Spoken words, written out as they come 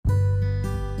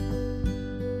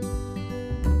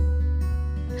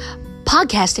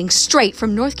Podcasting straight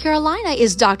from North Carolina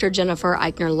is Dr. Jennifer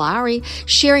Eichner Lowry,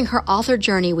 sharing her author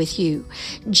journey with you.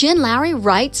 Jen Lowry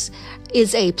Writes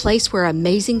is a place where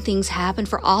amazing things happen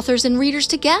for authors and readers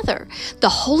together. The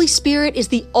Holy Spirit is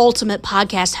the ultimate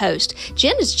podcast host.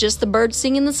 Jen is just the bird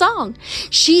singing the song.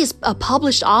 She is a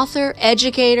published author,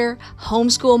 educator,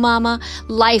 homeschool mama,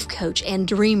 life coach, and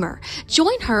dreamer.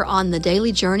 Join her on the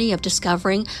daily journey of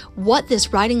discovering what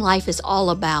this writing life is all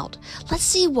about. Let's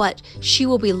see what she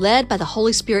will be led by the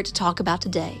Holy Spirit to talk about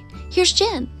today. Here's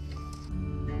Jen.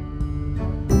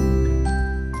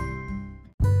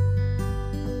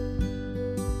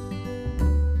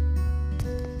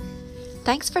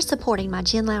 Thanks for supporting my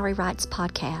Jen Lowry Writes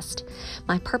podcast.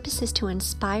 My purpose is to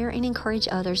inspire and encourage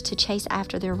others to chase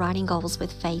after their writing goals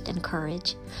with faith and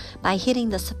courage. By hitting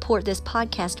the support this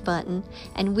podcast button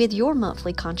and with your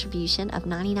monthly contribution of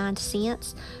 99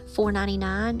 cents,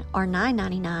 $4.99, or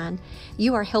 $9.99,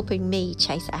 you are helping me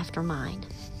chase after mine.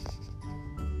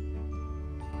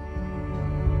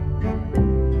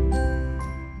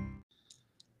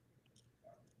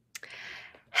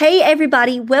 Hey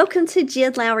everybody, welcome to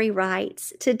Jen Lowry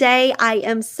Writes. Today I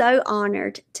am so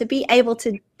honored to be able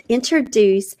to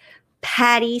introduce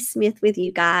Patti Smith with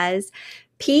you guys.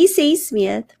 P.C.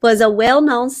 Smith was a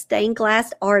well-known stained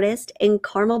glass artist in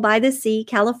Carmel by the Sea,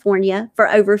 California for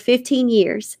over 15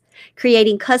 years,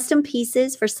 creating custom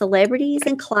pieces for celebrities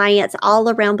and clients all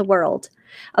around the world.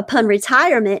 Upon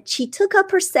retirement, she took up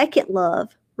her second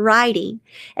love, writing,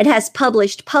 and has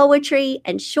published poetry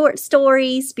and short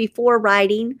stories before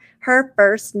writing her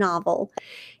first novel.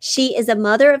 She is a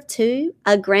mother of 2,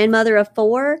 a grandmother of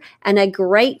 4, and a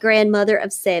great-grandmother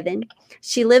of 7.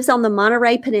 She lives on the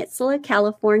Monterey Peninsula,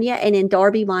 California, and in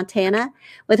Darby, Montana,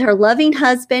 with her loving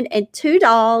husband and 2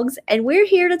 dogs, and we're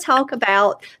here to talk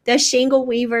about the Shingle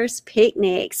Weavers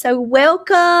Picnic. So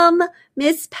welcome,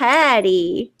 Miss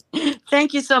Patti.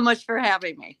 Thank you so much for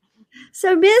having me.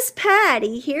 So, Miss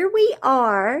Patti, here we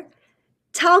are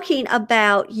talking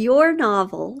about your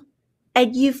novel,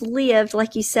 and you've lived,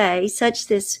 like you say, such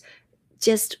this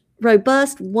just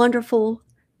robust, wonderful,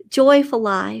 joyful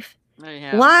life.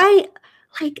 Why,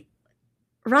 like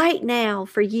right now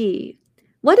for you,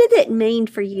 what did it mean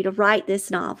for you to write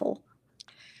this novel?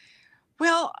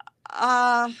 Well,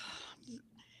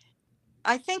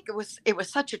 I think it was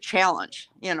such a challenge,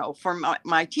 for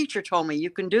my teacher told me, you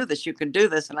can do this.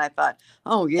 And I thought,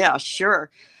 oh yeah,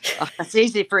 sure. It's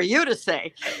easy for you to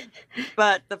say.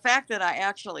 But the fact that I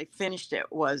actually finished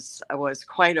it was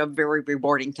quite a very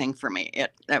rewarding thing for me.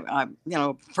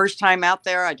 First time out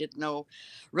there, I didn't know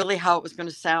really how it was going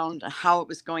to sound, how it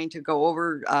was going to go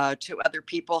over to other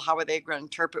people. How were they going to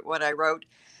interpret what I wrote?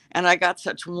 And I got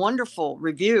such wonderful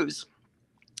reviews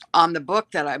on the book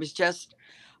that I was just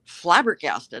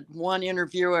flabbergasted. One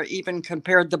interviewer even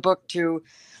compared the book to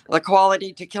the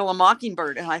quality To Kill a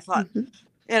Mockingbird. And I thought,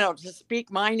 to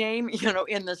speak my name,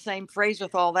 in the same phrase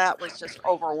with all that was just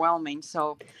overwhelming.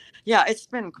 So yeah, it's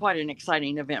been quite an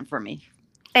exciting event for me.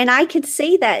 And I could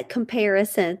see that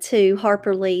comparison to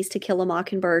Harper Lee's To Kill a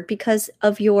Mockingbird because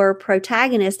of your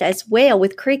protagonist as well,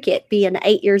 with Cricket being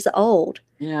 8 years old.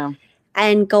 Yeah.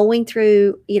 And going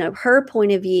through, her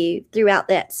point of view throughout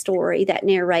that story, that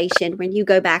narration, when you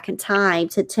go back in time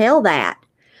to tell that,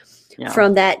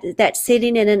 from that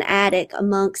sitting in an attic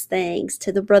amongst things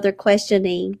to the brother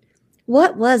questioning,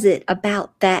 what was it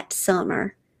about that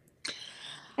summer?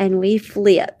 And we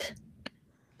flip.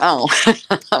 Oh,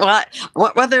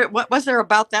 what was there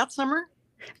about that summer?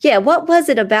 Yeah, what was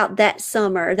it about that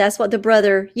summer? That's what the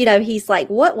brother, he's like,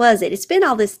 what was it? It's been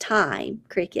all this time,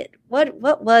 Cricket.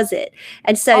 What was it?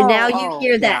 And so now you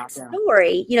hear that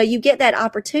story, you get that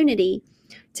opportunity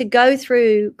to go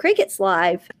through Cricket's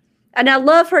life. And I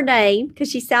love her name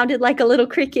because she sounded like a little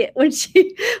cricket when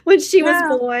she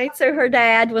was born. So her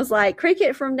dad was like,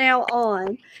 Cricket from now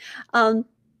on.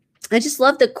 I just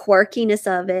love the quirkiness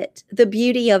of it, the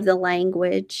beauty of the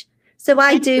language. So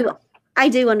I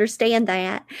do understand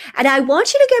that. And I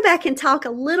want you to go back and talk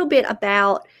a little bit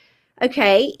about,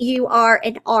 okay, you are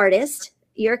an artist,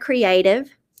 you're creative.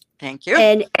 Thank you.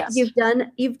 And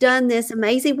you've done this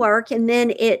amazing work. And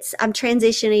then I'm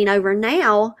transitioning over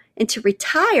now into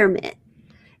retirement.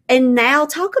 And now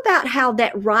talk about how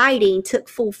that writing took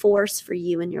full force for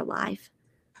you in your life.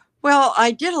 Well,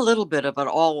 I did a little bit of it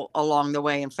all along the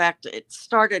way. In fact, it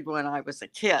started when I was a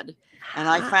kid. And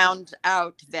I found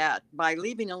out that by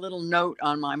leaving a little note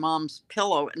on my mom's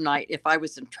pillow at night, if I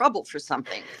was in trouble for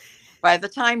something, by the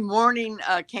time morning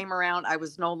came around, I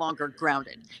was no longer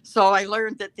grounded. So I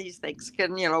learned that these things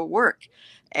can, work.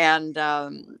 And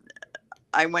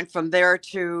I went from there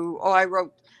to, I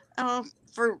wrote uh,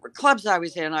 for clubs I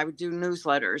was in, I would do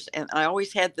newsletters, and I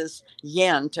always had this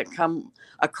yen to come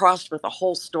across with a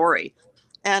whole story.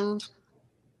 And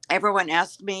everyone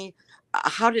asked me,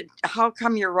 how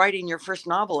come you're writing your first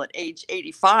novel at age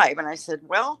 85? And I said,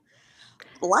 well,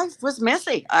 life was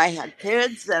messy. I had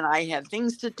kids and I had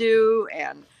things to do.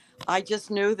 And I just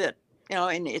knew that,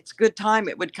 in its good time,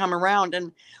 it would come around.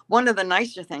 And one of the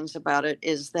nicer things about it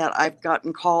is that I've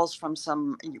gotten calls from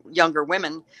some younger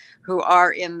women who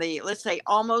are in the, let's say,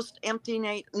 almost empty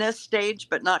nest stage,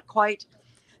 but not quite,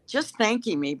 just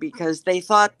thanking me because they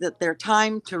thought that their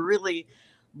time to really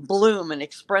bloom and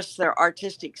express their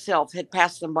artistic self had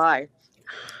passed them by.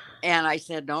 And I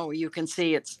said, no, you can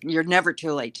see you're never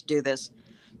too late to do this.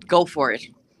 Go for it.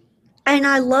 And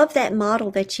I love that model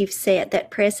that you've set,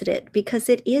 that precedent, because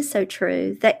it is so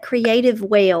true. That creative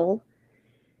well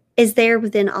is there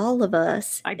within all of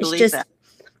us. I believe that.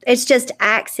 It's just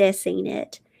accessing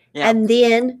it. Yeah. And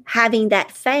then having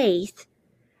that faith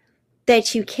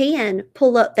that you can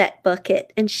pull up that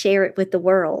bucket and share it with the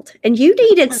world. And you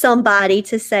needed somebody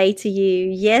to say to you,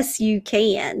 yes, you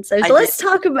can. So let's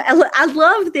talk about, I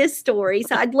love this story.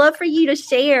 So I'd love for you to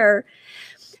share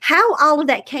how all of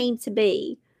that came to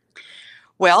be.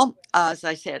 Well, as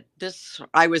I said,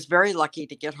 I was very lucky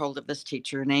to get hold of this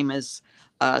teacher. Her name is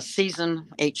Season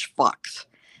H. Fox.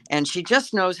 And she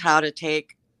just knows how to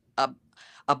take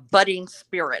a budding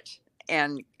spirit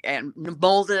and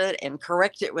mold it and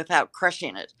correct it without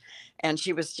crushing it. And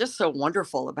she was just so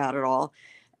wonderful about it all.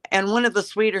 And one of the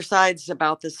sweeter sides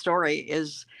about this story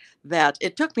is that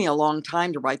it took me a long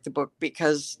time to write the book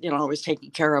because, I was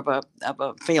taking care of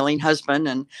a failing husband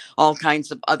and all kinds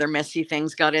of other messy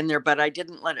things got in there, but I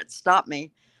didn't let it stop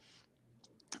me.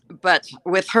 But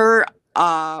with her,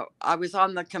 I was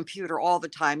on the computer all the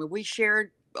time, and we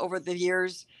shared over the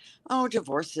years,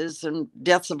 divorces and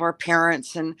deaths of our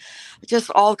parents and just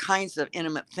all kinds of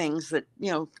intimate things that,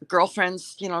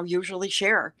 girlfriends, usually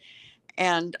share.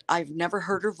 And I've never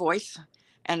heard her voice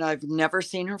and I've never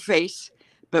seen her face,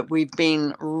 but we've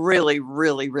been really,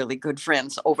 really, really good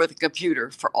friends over the computer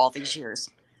for all these years.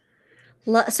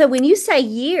 So when you say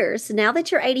years, now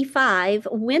that you're 85,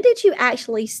 when did you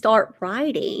actually start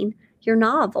writing your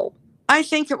novel? I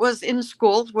think it was in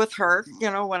school with her,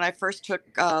 when I first took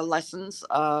lessons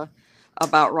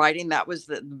about writing. That was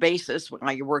the basis when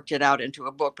I worked it out into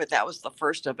a book, but that was the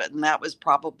first of it. And that was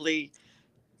probably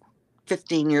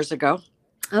 15 years ago.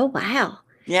 Oh, wow.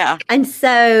 Yeah. And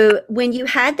so when you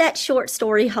had that short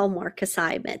story homework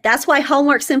assignment, that's why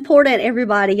homework's important,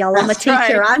 everybody. Y'all, I'm a teacher.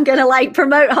 Right. I'm going to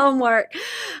promote homework.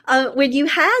 When you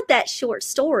had that short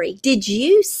story, did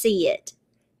you see it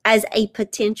as a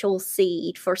potential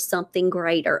seed for something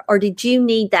greater, or did you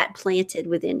need that planted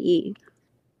within you?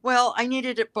 Well, I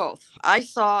needed it both. I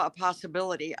saw a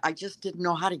possibility. I just didn't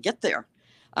know how to get there.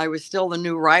 I was still the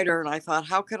new writer, and I thought,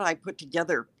 how could I put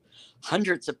together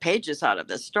hundreds of pages out of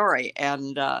this story?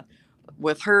 And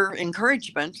with her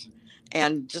encouragement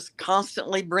and just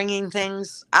constantly bringing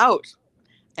things out,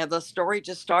 and the story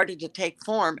just started to take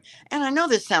form. And I know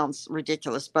this sounds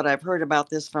ridiculous, but I've heard about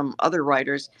this from other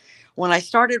writers. When I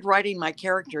started writing my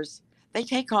characters, they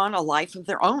take on a life of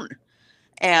their own.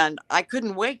 And I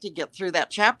couldn't wait to get through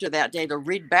that chapter that day to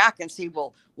read back and see,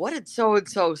 well, what did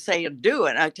so-and-so say and do?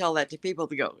 And I tell that to people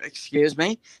to go, excuse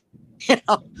me,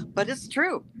 but it's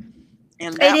true.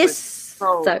 And that was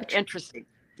so interesting.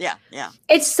 Yeah.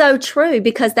 It's so true,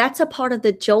 because that's a part of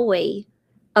the joy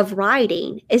of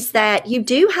writing, is that you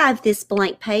do have this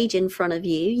blank page in front of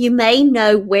you. You may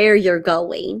know where you're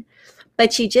going,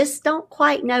 but you just don't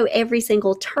quite know every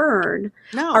single turn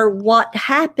or what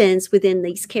happens within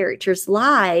these characters'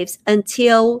 lives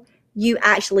until you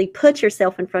actually put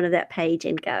yourself in front of that page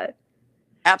and go.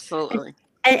 Absolutely.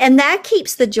 And that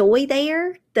keeps the joy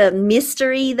there, the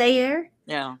mystery there.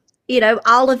 Yeah.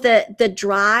 All of the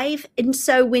drive. And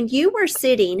so when you were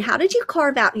sitting, how did you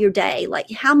carve out your day?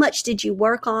 How much did you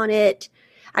work on it?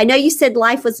 I know you said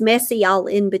life was messy all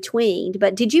in between,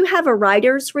 but did you have a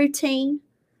writer's routine?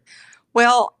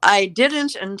 Well, I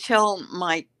didn't until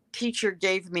my teacher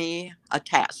gave me a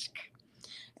task.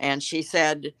 And she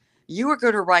said, you are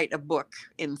going to write a book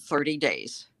in 30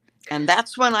 days. And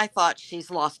that's when I thought,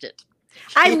 she's lost it.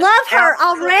 I love her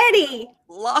already.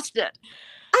 Lost it.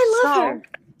 I love her.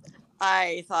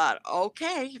 I thought,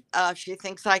 okay, if she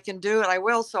thinks I can do it, I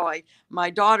will. So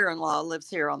my daughter-in-law lives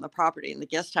here on the property in the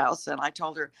guest house. And I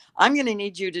told her, I'm going to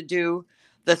need you to do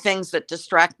the things that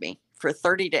distract me for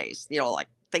 30 days, like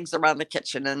things around the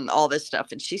kitchen and all this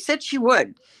stuff. And she said she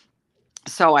would.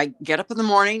 So I get up in the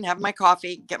morning, have my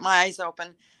coffee, get my eyes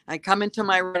open. I come into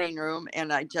my writing room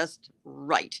and I just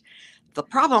write. The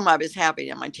problem I was having,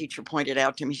 and my teacher pointed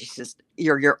out to me, she says,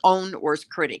 you're your own worst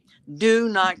critic. Do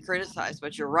not criticize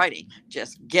what you're writing.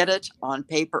 Just get it on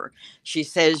paper. She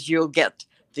says you'll get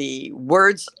the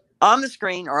words on the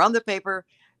screen or on the paper,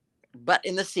 but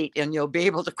in the seat, and you'll be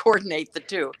able to coordinate the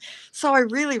two. So I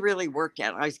really, really worked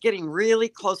at it. I was getting really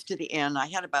close to the end. I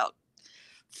had about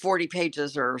 40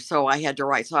 pages or so I had to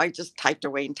write. So I just typed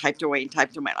away and typed away and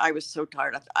typed away. I was so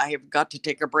tired. I have got to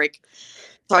take a break.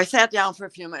 So I sat down for a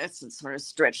few minutes and sort of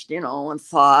stretched, and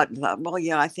thought, well,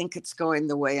 yeah, I think it's going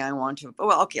the way I want to.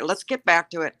 Well, okay, let's get back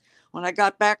to it. When I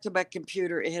got back to my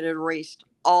computer, it had erased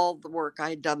all the work I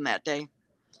had done that day.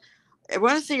 I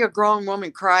want to see a grown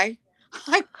woman cry.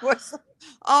 I was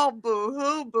all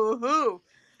boo-hoo, boo-hoo.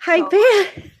 Hey, So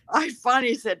Ben. I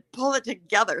finally said, pull it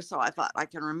together. So I thought I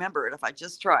can remember it if I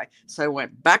just try. So I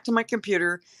went back to my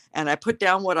computer and I put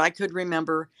down what I could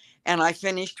remember. And I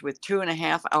finished with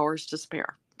 2.5 hours to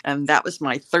spare. And that was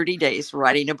my 30 days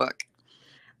writing a book.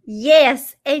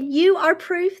 Yes. And you are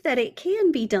proof that it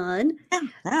can be done.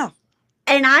 Yeah.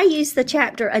 And I use the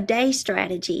chapter a day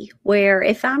strategy, where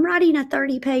if I'm writing a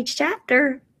 30-page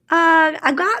chapter,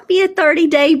 I got me a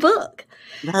 30-day book.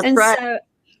 That's And right. so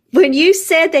when you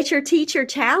said that your teacher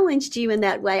challenged you in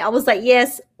that way, I was like,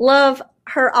 yes, love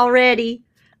her already.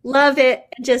 Love it.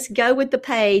 Just go with the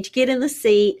page, get in the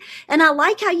seat. And I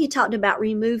like how you talked about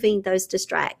removing those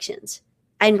distractions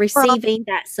and receiving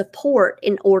that support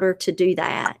in order to do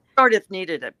that. If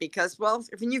needed it, because, well,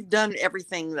 if you've done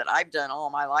everything that I've done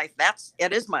all my life,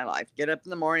 it is my life. Get up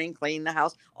in the morning, clean the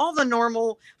house, all the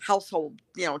normal household,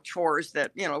 chores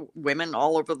that, women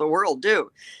all over the world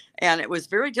do. And it was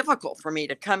very difficult for me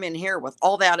to come in here with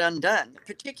all that undone,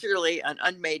 particularly an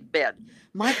unmade bed.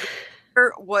 My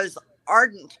brother was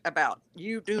ardent about,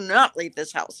 you do not leave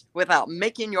this house without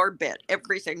making your bed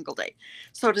every single day.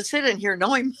 So to sit in here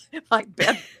knowing my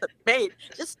bed was made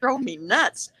just drove me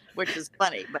nuts, which is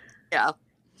funny, but yeah.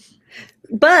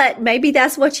 But maybe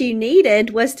that's what you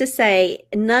needed, was to say,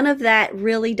 none of that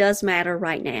really does matter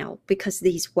right now because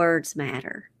these words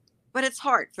matter. But it's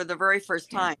hard for the very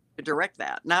first time to direct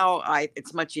that. Now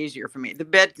it's much easier for me. The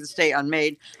bed can stay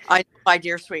unmade. My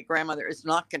dear sweet grandmother is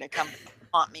not going to come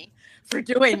haunt me for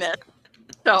doing this.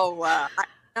 So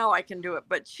now I can do it.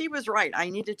 But she was right. I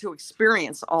needed to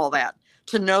experience all that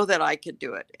to know that I could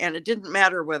do it. And it didn't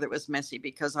matter whether it was messy,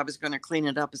 because I was going to clean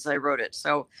it up as I wrote it.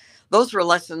 So those were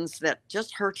lessons that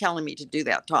just her telling me to do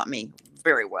that taught me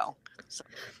very well.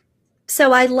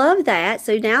 So I love that.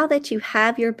 So now that you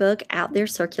have your book out there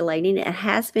circulating, it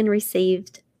has been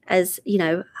received as,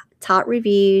 top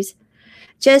reviews.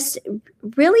 Just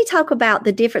really talk about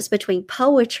the difference between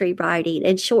poetry writing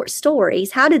and short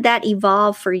stories. How did that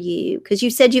evolve for you? Because you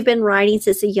said you've been writing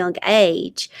since a young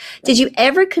age. Did you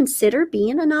ever consider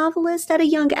being a novelist at a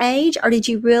young age, or did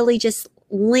you really just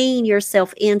lean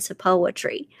yourself into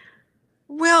poetry?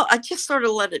 Well, I just sort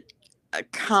of let it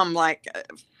come, like,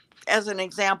 as an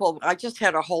example, I just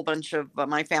had a whole bunch of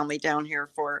my family down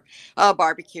here for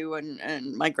barbecue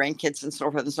and my grandkids and so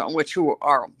forth and so on, who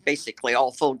are basically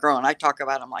all full grown. I talk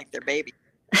about them like they're babies.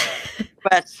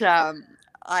 But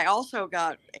I also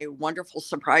got a wonderful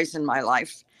surprise in my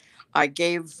life. I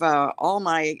gave all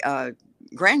my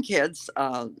grandkids,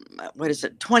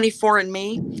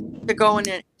 24andMe, to go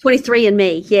in.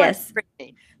 23andMe, yes.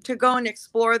 23andMe, to go and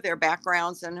explore their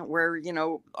backgrounds and where,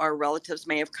 our relatives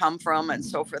may have come from and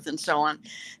so forth and so on.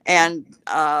 And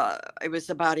it was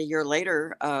about a year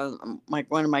later,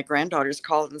 one of my granddaughters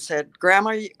called and said,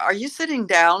 "Grandma, are you sitting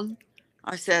down?"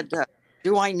 I said,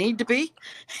 "Do I need to be?"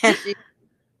 And she,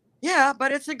 "Yeah,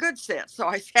 but it's a good sit." So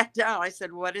I sat down. I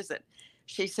said, "What is it?"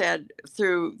 She said,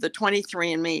 "Through the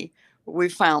 23andMe, we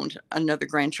found another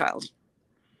grandchild."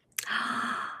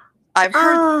 I've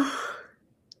heard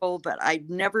but I'd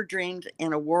never dreamed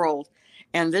in a world.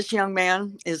 And this young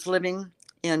man is living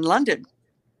in London.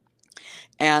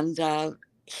 And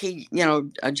he,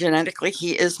 genetically,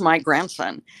 he is my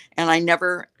grandson. And I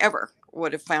never, ever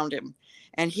would have found him.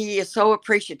 And he is so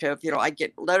appreciative. I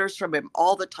get letters from him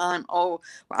all the time. "Oh,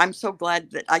 I'm so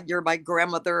glad that you're my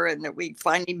grandmother and that we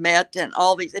finally met," and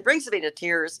all these. It brings me to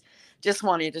tears just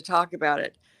wanting to talk about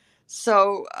it.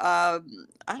 So I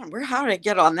don't know, how did I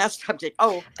get on that subject?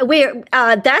 Oh,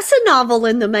 that's a novel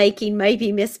in the making,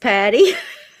 maybe, Miss Patty.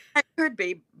 It could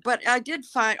be, but I did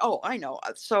find. Oh, I know.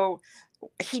 So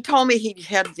he told me he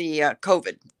had the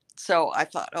COVID. So I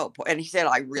thought, oh, and he said,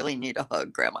 "I really need a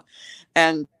hug, Grandma."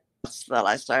 And that's the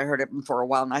last I heard of him for a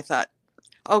while. And I thought,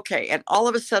 okay. And all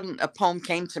of a sudden, a poem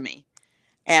came to me,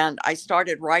 and I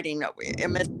started writing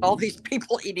amidst all these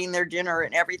people eating their dinner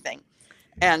and everything.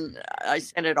 And I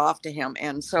sent it off to him.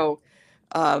 And so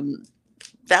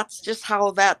that's just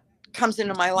how that comes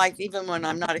into my life even when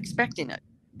I'm not expecting it.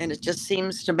 And it just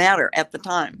seems to matter at the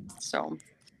time. So.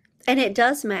 And it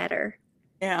does matter.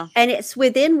 Yeah. And it's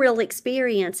within real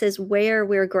experiences where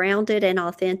we're grounded and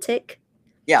authentic.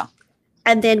 Yeah.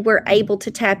 And then we're able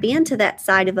to tap into that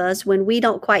side of us when we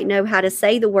don't quite know how to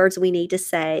say the words we need to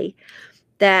say.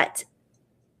 That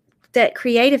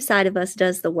creative side of us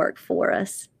does the work for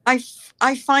us.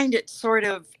 I find it sort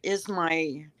of is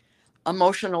my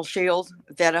emotional shield,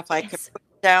 that if I can put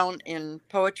it down in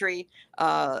poetry,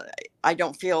 I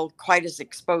don't feel quite as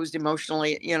exposed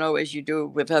emotionally, as you do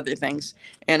with other things.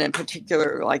 And in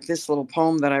particular, like this little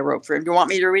poem that I wrote for him. Do you want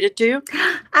me to read it to you?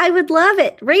 I would love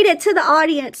it. Read it to the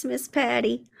audience, Miss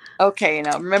Patty. Okay.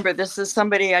 Now remember, this is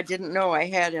somebody I didn't know I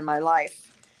had in my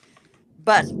life,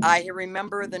 but I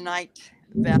remember the night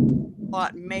that I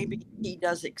thought maybe he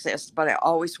does exist, but I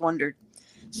always wondered.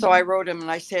 So I wrote him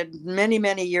and I said, many,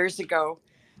 many years ago,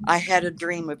 I had a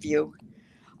dream of you.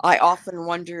 I often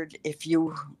wonder if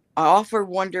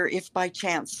by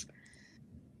chance,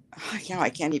 I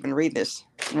can't even read this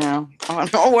now. I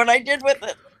don't know what I did with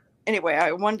it. Anyway,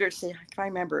 I wondered, see, if I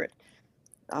remember it.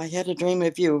 I had a dream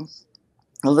of you.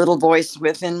 A little voice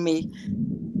within me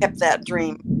kept that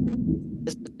dream.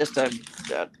 Just a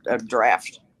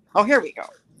draft. Oh, here we go.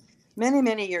 Many,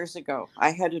 many years ago,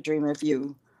 I had a dream of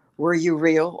you. Were you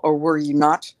real or were you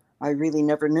not? I really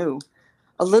never knew.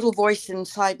 A little voice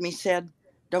inside me said,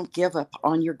 don't give up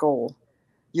on your goal.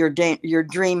 Your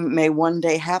dream may one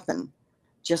day happen.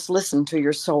 Just listen to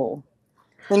your soul.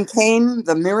 Then came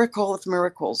the miracle of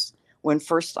miracles. When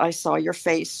first I saw your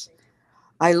face,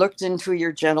 I looked into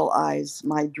your gentle eyes.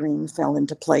 My dream fell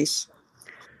into place.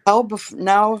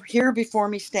 Now here before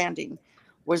me standing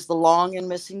was the long and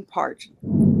missing part.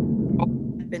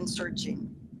 I've been searching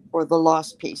for the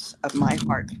lost piece of my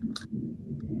heart.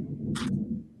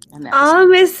 Oh,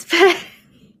 Miss Patty.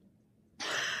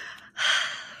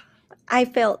 I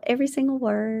felt every single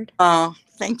word. Oh,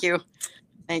 thank you.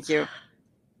 Thank you.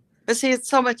 But see, it's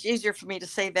so much easier for me to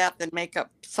say that than make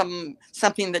up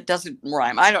something that doesn't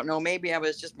rhyme. I don't know. Maybe I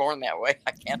was just born that way.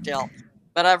 I can't tell.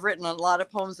 But I've written a lot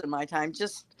of poems in my time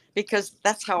just because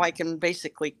that's how I can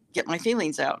basically get my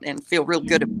feelings out and feel real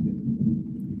good.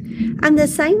 I'm the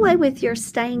same way with your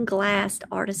stained glass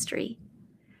artistry.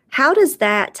 How does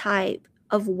that type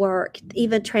of work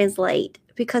even translate?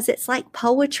 Because it's like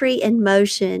poetry in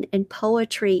motion and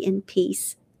poetry in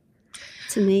peace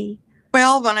to me.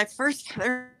 Well, when I first,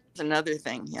 there's another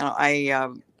thing,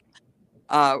 my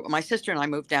sister and I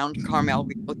moved down to Carmel.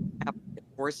 We both have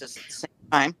divorces at the same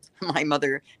time. My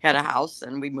mother had a house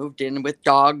and we moved in with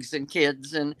dogs and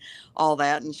kids and all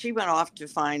that. And she went off to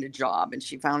find a job, and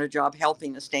she found a job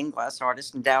helping a stained glass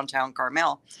artist in downtown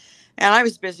Carmel. And I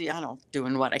was busy,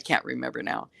 doing what, I can't remember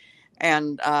now.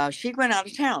 And she went out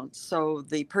of town. So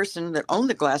the person that owned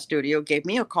the glass studio gave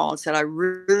me a call and said, I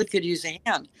really could use a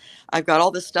hand. I've got all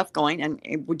this stuff going. And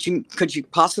could you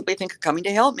possibly think of coming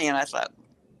to help me? And I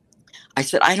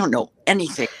said, I don't know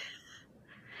anything.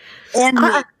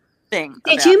 Did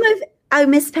you move? Oh,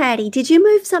 Miss Patty, did you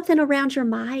move something around your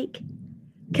mic?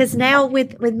 Because now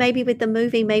with the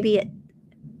movie, maybe it.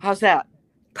 How's that?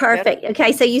 Perfect.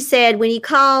 Okay. So you said when you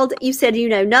called, you said,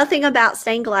 nothing about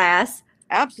stained glass.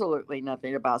 Absolutely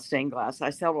nothing about stained glass. I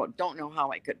said, well, don't know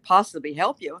how I could possibly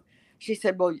help you. She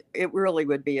said, well, it really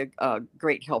would be a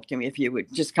great help to me if you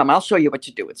would just come. I'll show you what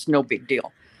to do. It's no big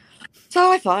deal. So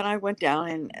I thought, I went down,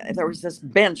 and there was this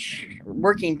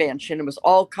working bench, and it was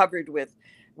all covered with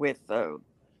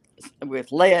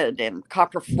lead and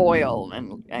copper foil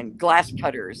and glass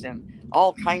cutters and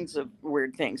all kinds of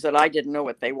weird things that I didn't know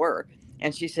what they were.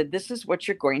 And she said, this is what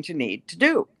you're going to need to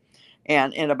do.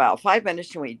 And in about 5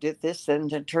 minutes, we did this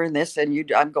and turn this,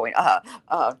 and I'm going,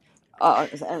 and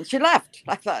she left.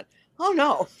 I thought, oh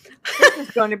no, this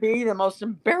is going to be the most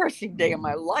embarrassing day of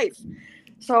my life.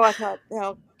 So I thought,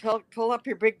 pull up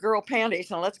your big girl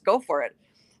panties and let's go for it.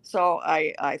 So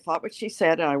I thought what she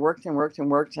said, and I worked and worked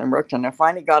and worked and worked, and I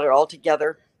finally got it all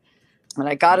together, and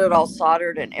I got it all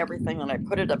soldered and everything, and I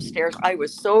put it upstairs. I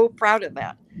was so proud of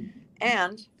that.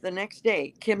 And the next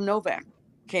day, Kim Novak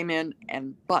came in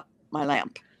and bought my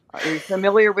lamp. Are you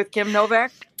familiar with Kim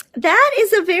Novak? That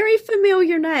is a very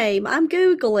familiar name. I'm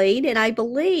Googling, and I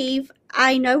believe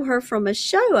I know her from a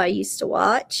show I used to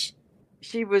watch.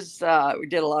 She was, we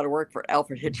did a lot of work for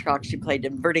Alfred Hitchcock. She played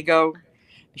in Vertigo.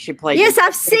 She played. Yes,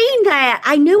 I've seen that.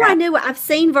 I knew. I've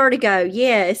seen Vertigo.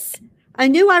 Yes. I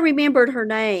knew I remembered her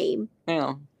name.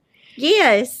 Yeah.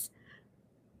 Yes.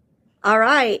 All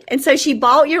right. And so she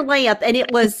bought your lamp, and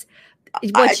it was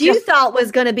what you thought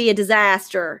was going to be a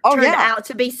disaster turned out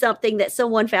to be something that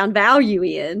someone found value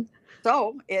in.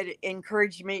 So it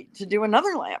encouraged me to do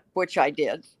another lab, which I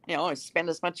did. I spend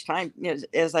as much time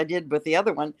as I did with the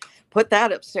other one, put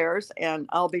that upstairs, and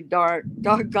I'll be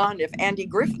doggone if Andy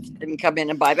Griffith didn't come in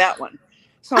and buy that one.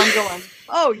 So I'm going,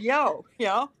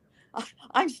 oh,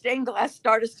 I'm stained glass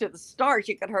stardust to the stars.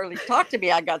 You could hardly talk to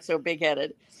me. I got so big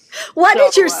headed. What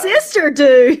did your sister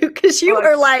do? Because you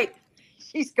were like,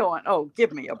 she's going, oh,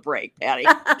 give me a break, Patty.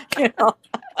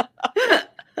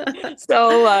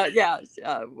 So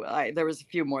there was a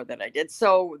few more that I did.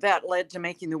 So that led to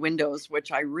making the windows,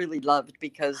 which I really loved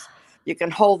because you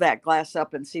can hold that glass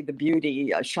up and see the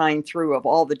beauty shine through of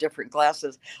all the different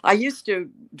glasses. I used to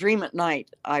dream at night.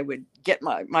 I would get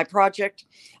my project,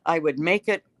 I would make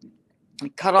it,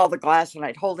 cut all the glass, and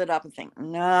I'd hold it up and think,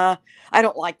 nah, I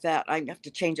don't like that. I have to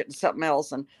change it to something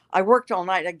else. And I worked all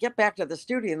night. I'd get back to the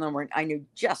studio in the morning. I knew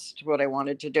just what I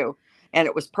wanted to do, and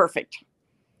it was perfect.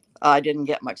 I didn't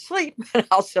get much sleep, but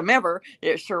howsoever,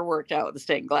 it sure worked out with the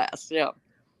stained glass. Yeah.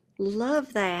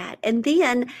 Love that. And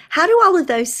then how do all of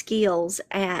those skills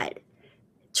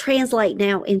translate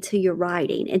now into your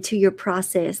writing, into your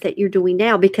process that you're doing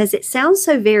now? Because it sounds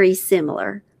so very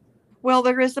similar. Well,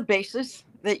 there is a basis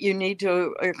that you need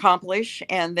to accomplish,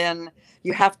 and then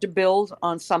you have to build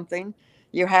on something.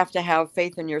 You have to have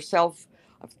faith in yourself,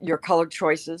 your color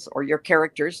choices or your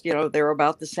characters, they're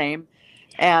about the same.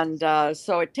 And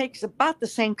so it takes about the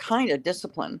same kind of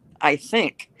discipline, I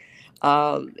think.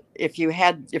 If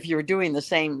you were doing the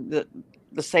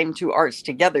same two arts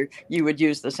together, you would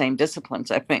use the same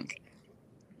disciplines, I think.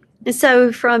 And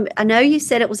so I know you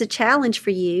said it was a challenge for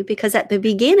you because at the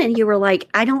beginning you were like,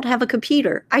 I don't have a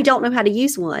computer. I don't know how to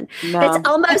use one. No. It's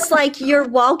almost like you're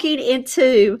walking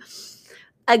into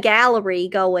a gallery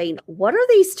going, what are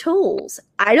these tools?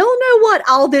 I don't know what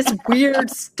all this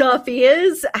weird stuff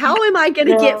is. How am I going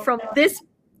to get from this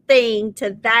thing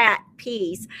to that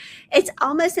piece? It's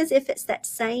almost as if it's that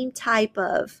same type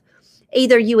of,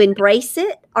 either you embrace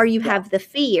it or you have the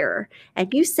fear,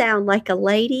 and you sound like a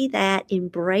lady that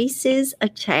embraces a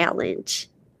challenge.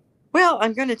 Well,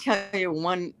 I'm going to tell you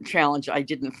one challenge I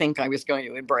didn't think I was going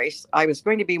to embrace. I was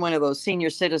going to be one of those senior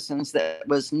citizens that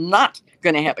was not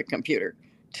going to have a computer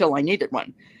till I needed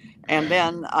one. And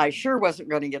then I sure wasn't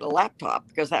going to get a laptop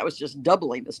because that was just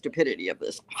doubling the stupidity of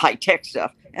this high-tech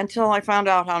stuff until I found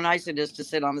out how nice it is to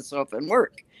sit on the sofa and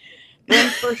work. Then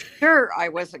for sure I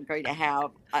wasn't going to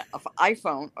have an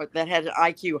iPhone that had an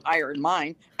IQ higher than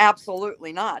mine.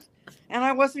 Absolutely not. And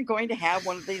I wasn't going to have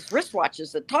one of these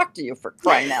wristwatches that talk to you, for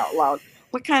crying out loud.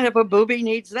 What kind of a booby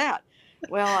needs that?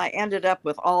 Well, I ended up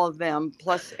with all of them,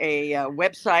 plus a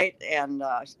website, and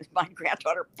my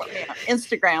granddaughter put me on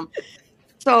Instagram.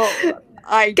 So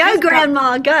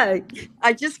Grandma, go.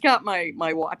 I just got my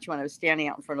watch when I was standing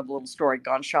out in front of a little store, I'd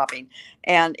gone shopping,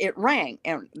 and it rang.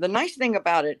 And the nice thing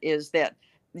about it is that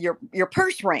your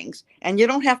purse rings and you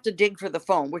don't have to dig for the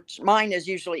phone, which mine is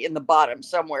usually in the bottom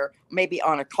somewhere, maybe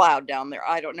on a cloud down there.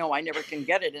 I don't know. I never can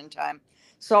get it in time.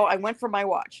 So I went for my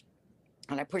watch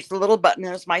and I pushed the little button.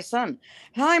 There's my son.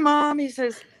 Hi, Mom. He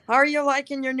says, how are you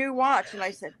liking your new watch? And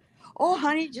I said, oh,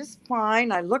 honey, just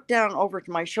fine. I looked down over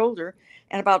to my shoulder,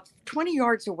 and about 20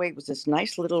 yards away was this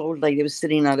nice little old lady who was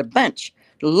sitting on a bench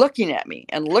looking at me.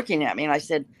 And I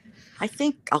said, I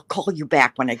think I'll call you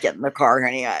back when I get in the car,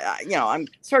 honey. I'm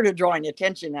sort of drawing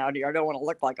attention out here. I don't want to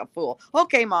look like a fool.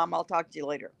 Okay, Mom, I'll talk to you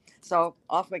later. So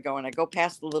off we go. And I go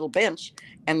past the little bench,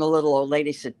 and the little old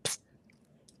lady said, psst,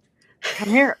 come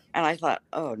here. And I thought,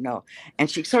 oh, no. And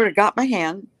she sort of got my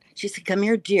hand. She said, come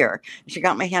here, dear. And she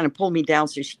got my hand and pulled me down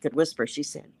so she could whisper. She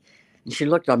said, and she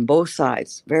looked on both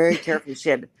sides very carefully. She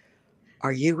said,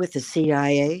 are you with the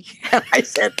CIA? And I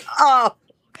said, oh,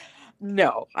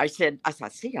 no. I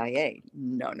thought, CIA?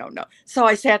 No. So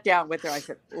I sat down with her. I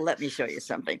said, let me show you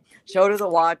something. Showed her the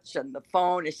watch and the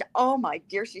phone. And she said, oh, my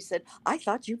dear. She said, I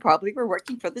thought you probably were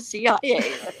working for the CIA. I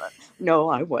thought, no,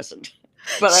 I wasn't.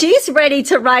 But she's ready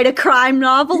to write a crime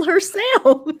novel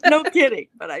herself. No kidding.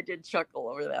 But I did chuckle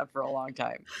over that for a long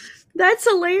time. That's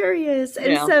hilarious.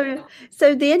 And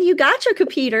so then you got your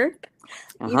computer.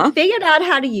 You figured out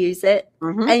how to use it,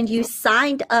 and you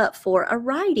signed up for a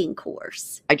writing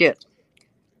course. I did.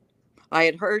 I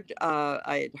had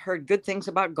heard good things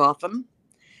about Gotham,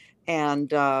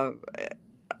 and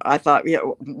I thought,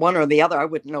 one or the other, I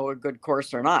wouldn't know a good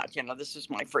course or not. This is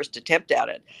my first attempt at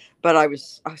it, but I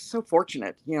was so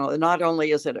fortunate. Not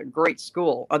only is it a great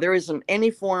school, there isn't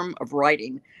any form of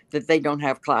writing that they don't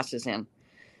have classes in,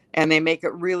 and they make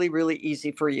it really, really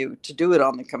easy for you to do it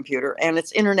on the computer, and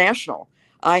it's international.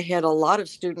 I had a lot of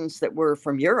students that were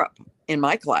from Europe in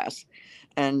my class,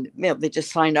 and they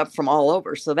just signed up from all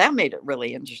over. So that made it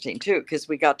really interesting too, because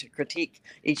we got to critique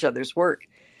each other's work.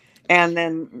 And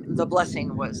then the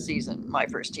blessing was Susan, my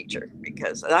first teacher,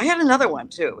 because I had another one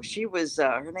too. She was,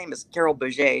 her name is Carol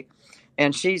Bouget,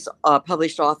 and she's a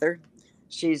published author.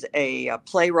 She's a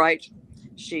playwright.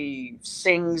 She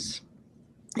sings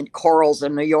in chorals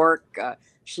in New York.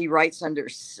 She writes under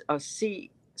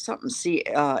something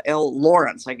C.L.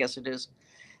 Lawrence, I guess it is.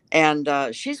 And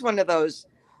she's one of those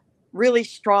really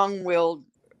strong-willed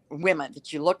women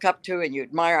that you look up to and you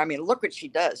admire. I mean, look what she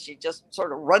does. She just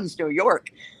sort of runs New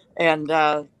York, and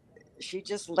she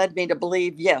just led me to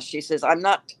believe. Yes, she says, I'm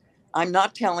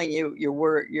not telling you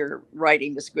your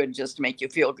writing is good just to make you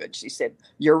feel good. She said,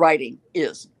 your writing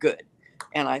is good.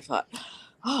 And I thought,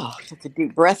 oh, I took a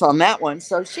deep breath on that one.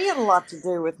 So she had a lot to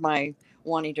do with my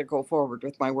wanting to go forward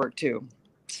with my work too.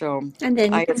 So And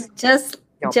then just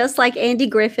you know, just like Andy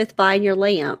Griffith buying your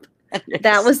lamp. yes.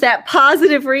 That was that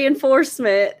positive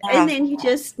reinforcement. Yeah. And then you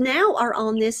just now are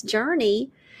on this journey.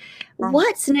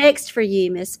 What's next for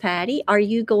you, Miss Patty? Are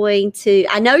you going to,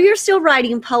 I know you're still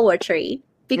writing poetry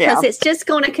because Yeah. it's just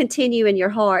going to continue in your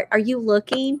heart. Are you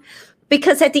looking,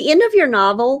 because at the end of your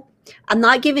novel, I'm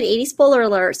not giving any spoiler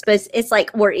alerts, but it's like,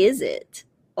 where is it?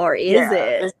 Or is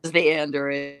This it? is the end,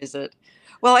 or is it?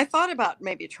 Well, I thought about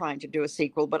maybe trying to do a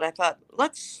sequel, but I thought,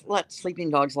 let's let Sleeping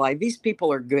Dogs Lie. These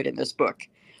people are good in this book.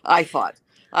 I thought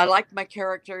I liked my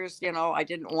characters. You know, I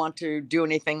didn't want to do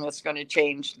anything that's going to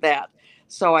change that.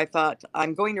 So I thought,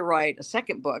 I'm going to write a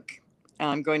second book.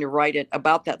 I'm going to write it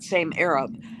about that same era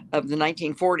of the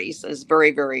 1940s. Is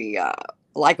very, very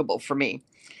likable for me.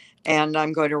 And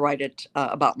I'm going to write it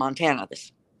about Montana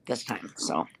this time.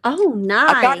 So Oh,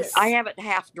 I've got it. nice. I have it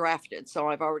half drafted, so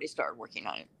I've already started working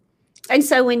on it. And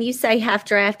so when you say half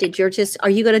drafted, are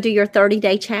you going to do your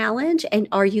 30-day challenge? And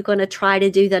are you going to try to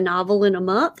do the novel in a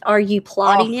month? Are you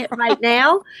plotting it right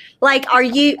now? Like,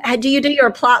 do you do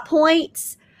your plot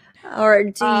points?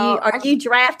 Or are you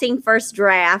drafting first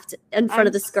draft in front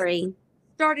of the screen?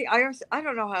 I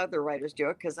don't know how other writers do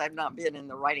it because I've not been in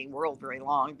the writing world very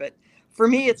long, but for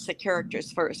me, it's the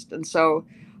characters first. And so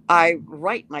I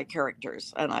write my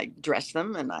characters and I dress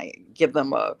them and I give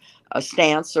them a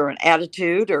stance or an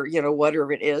attitude or, you know,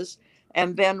 whatever it is.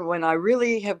 And then when I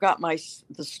really have got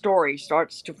the story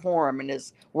starts to form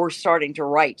and we're starting to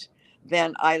write,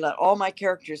 then I let all my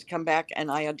characters come back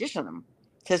and I audition them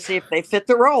to see if they fit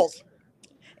the roles.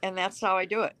 And that's how I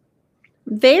do it.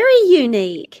 Very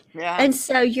unique. Yeah. And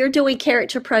so you're doing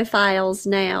character profiles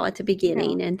now at the Yeah.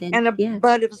 beginning, and then And a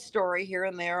bit of a story here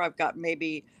and there. I've got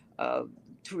maybe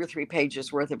 2 or 3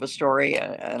 pages worth of a story,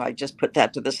 and I just put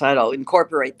that to the side. I'll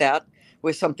incorporate that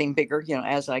with something bigger, you know,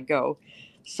 as I go.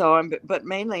 So but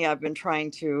mainly I've been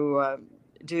trying to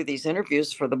do these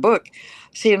interviews for the book.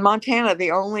 See, in Montana,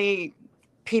 the only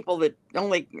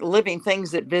living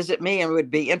things that visit me and would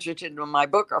be interested in my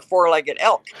book are 4-legged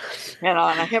elk. And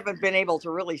I haven't been able to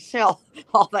really sell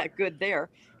all that good there.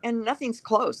 And nothing's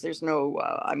close. There's no,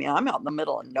 I mean, I'm out in the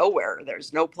middle of nowhere.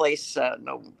 There's no place,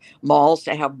 no malls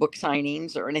to have book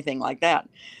signings or anything like that.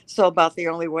 So about the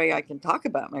only way I can talk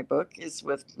about my book is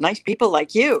with nice people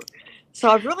like you. So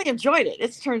I've really enjoyed it.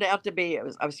 It's turned out to be, I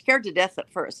was scared to death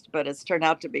at first, but it's turned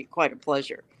out to be quite a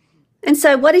pleasure. And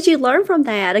so what did you learn from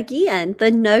that? Again,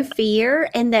 the no fear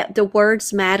and that the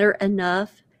words matter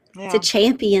enough to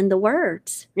champion the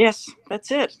words. Yes,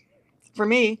 that's it for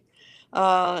me.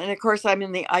 And of course, I'm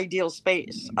in the ideal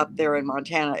space up there in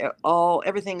Montana.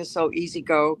 Everything is so easy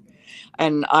go,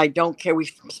 and I don't care. We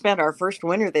spent our first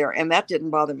winter there, and that didn't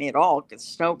bother me at all. Because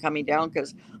snow coming down,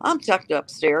 because I'm tucked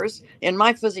upstairs in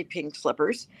my fuzzy pink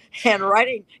slippers and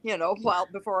writing, you know, while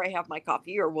before I have my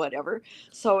coffee or whatever.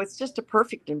 So it's just a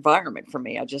perfect environment for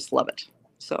me. I just love it.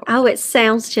 So it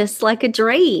sounds just like a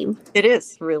dream. It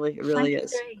is really, it really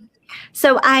is.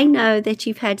 So I know that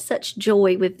you've had such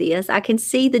joy with this. I can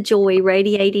see the joy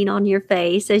radiating on your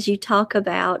face as you talk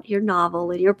about your novel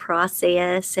and your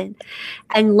process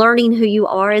and learning who you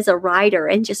are as a writer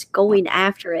and just going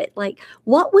after it. Like,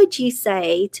 what would you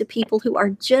say to people who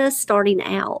are just starting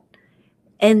out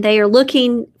and they are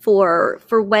looking for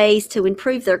ways to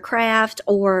improve their craft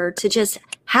or to just,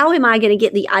 how am I going to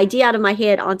get the idea out of my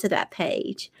head onto that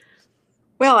page?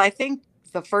 Well, I think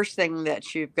the first thing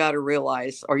that you've got to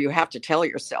realize, or you have to tell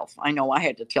yourself, I know I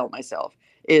had to tell myself,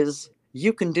 is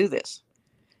you can do this.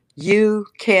 You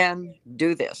can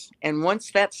do this. And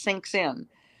once that sinks in,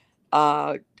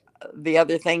 the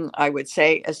other thing I would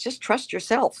say is just trust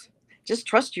yourself. Just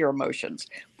trust your emotions.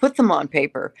 Put them on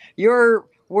paper. Your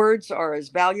words are as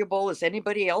valuable as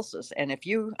anybody else's. And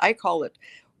I call it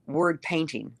word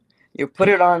painting. You put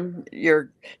it on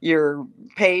your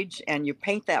page and you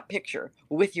paint that picture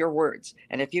with your words.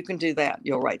 And if you can do that,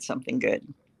 you'll write something good.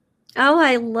 Oh,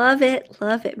 I love it,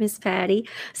 Miss Patty.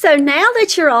 So now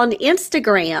that you're on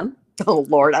Instagram, Oh,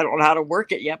 Lord, I don't know how to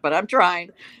work it yet, but I'm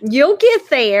trying. you'll get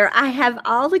there. I have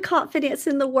all the confidence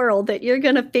in the world that you're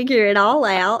going to figure it all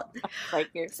out. Thank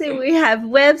you. So we have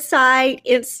website,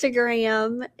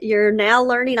 Instagram. You're now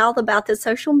learning all about the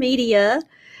social media.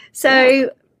 So Yeah.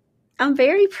 I'm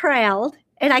very proud,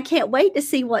 and I can't wait to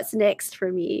see what's next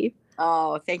from you.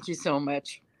 Oh, thank you so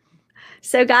much.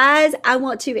 So, guys, I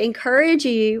want to encourage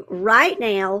you right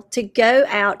now to go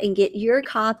out and get your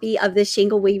copy of The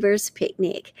Shingle Weavers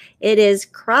Picnic. It is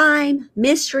crime,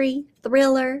 mystery,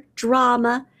 thriller,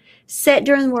 drama, set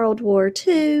during World War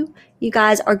II. You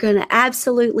guys are going to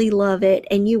absolutely love it,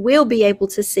 and you will be able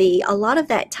to see a lot of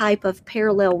that type of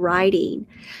parallel writing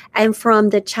and from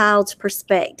the child's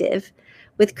perspective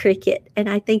with Cricket. And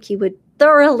I think you would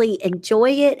thoroughly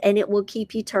enjoy it, and it will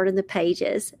keep you turning the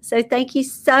pages. So thank you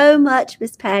so much,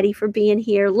 Miss Patty, for being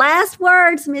here. Last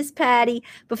words, Miss Patty,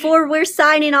 before we're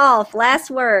signing off. Last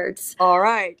words. All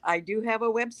right. I do have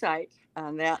a website,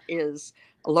 and that is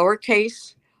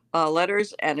lowercase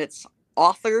letters, and it's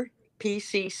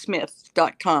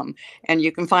authorpcsmith.com. And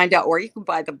you can find out where you can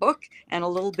buy the book and a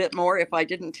little bit more if I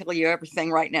didn't tell you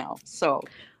everything right now. So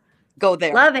go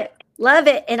there. Love it. Love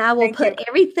it. And I will Thank put you.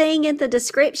 everything in the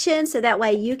description so that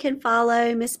way you can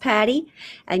follow Miss Patty,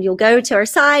 and you'll go to her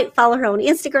site, follow her on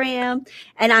Instagram.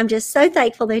 And I'm just so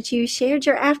thankful that you shared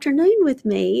your afternoon with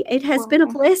me. It has been a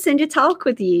blessing to talk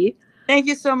with you. Thank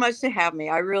you so much to have me.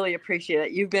 I really appreciate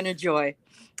it. You've been a joy.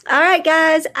 All right,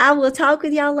 guys. I will talk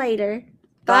with y'all later.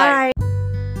 Bye. Bye.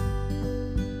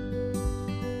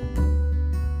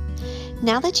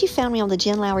 Now that you've found me on the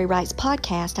Jen Lowry Writes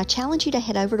podcast, I challenge you to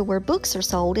head over to where books are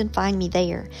sold and find me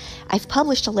there. I've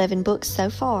published 11 books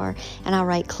so far, and I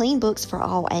write clean books for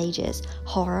all ages.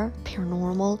 Horror,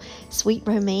 paranormal, sweet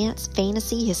romance,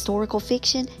 fantasy, historical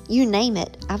fiction, you name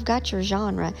it. I've got your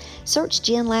genre. Search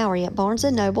Jen Lowry at Barnes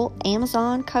 & Noble,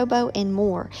 Amazon, Kobo, and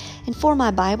more. And for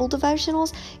my Bible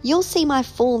devotionals, you'll see my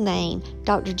full name,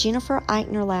 Dr. Jennifer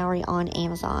Eichner Lowry, on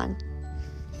Amazon.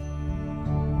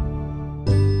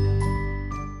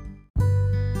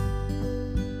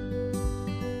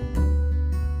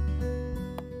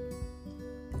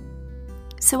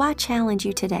 So I challenge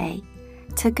you today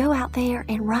to go out there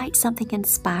and write something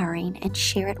inspiring and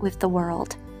share it with the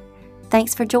world.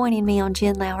 Thanks for joining me on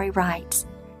Jen Lowry Writes.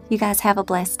 You guys have a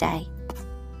blessed day.